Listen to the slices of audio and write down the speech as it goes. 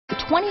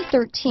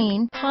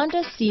2013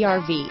 Honda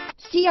CR-V.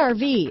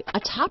 CR-V, a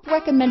top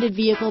recommended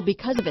vehicle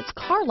because of its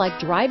car-like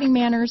driving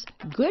manners,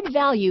 good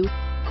value,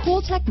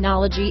 cool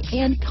technology,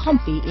 and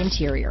comfy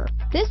interior.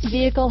 This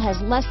vehicle has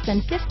less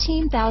than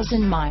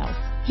 15,000 miles.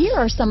 Here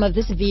are some of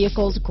this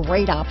vehicle's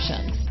great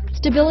options: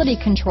 stability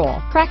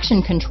control,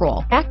 traction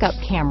control, backup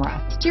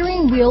camera,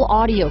 steering wheel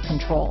audio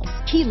controls,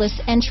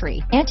 keyless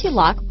entry,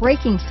 anti-lock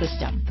braking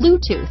system,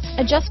 Bluetooth,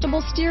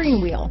 adjustable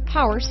steering wheel,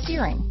 power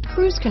steering,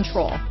 cruise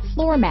control,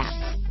 floor mats,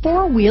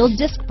 four-wheel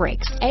disc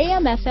brakes,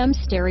 AM/FM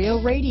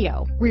stereo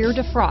radio, rear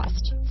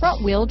defrost,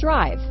 front-wheel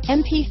drive,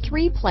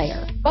 MP3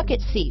 player,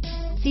 bucket seats,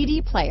 CD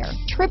player,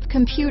 trip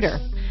computer.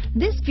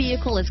 This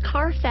vehicle is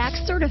Carfax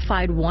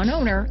certified one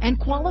owner and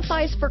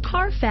qualifies for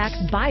Carfax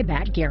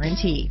buyback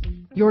guarantee.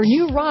 Your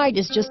new ride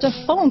is just a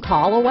phone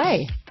call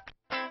away.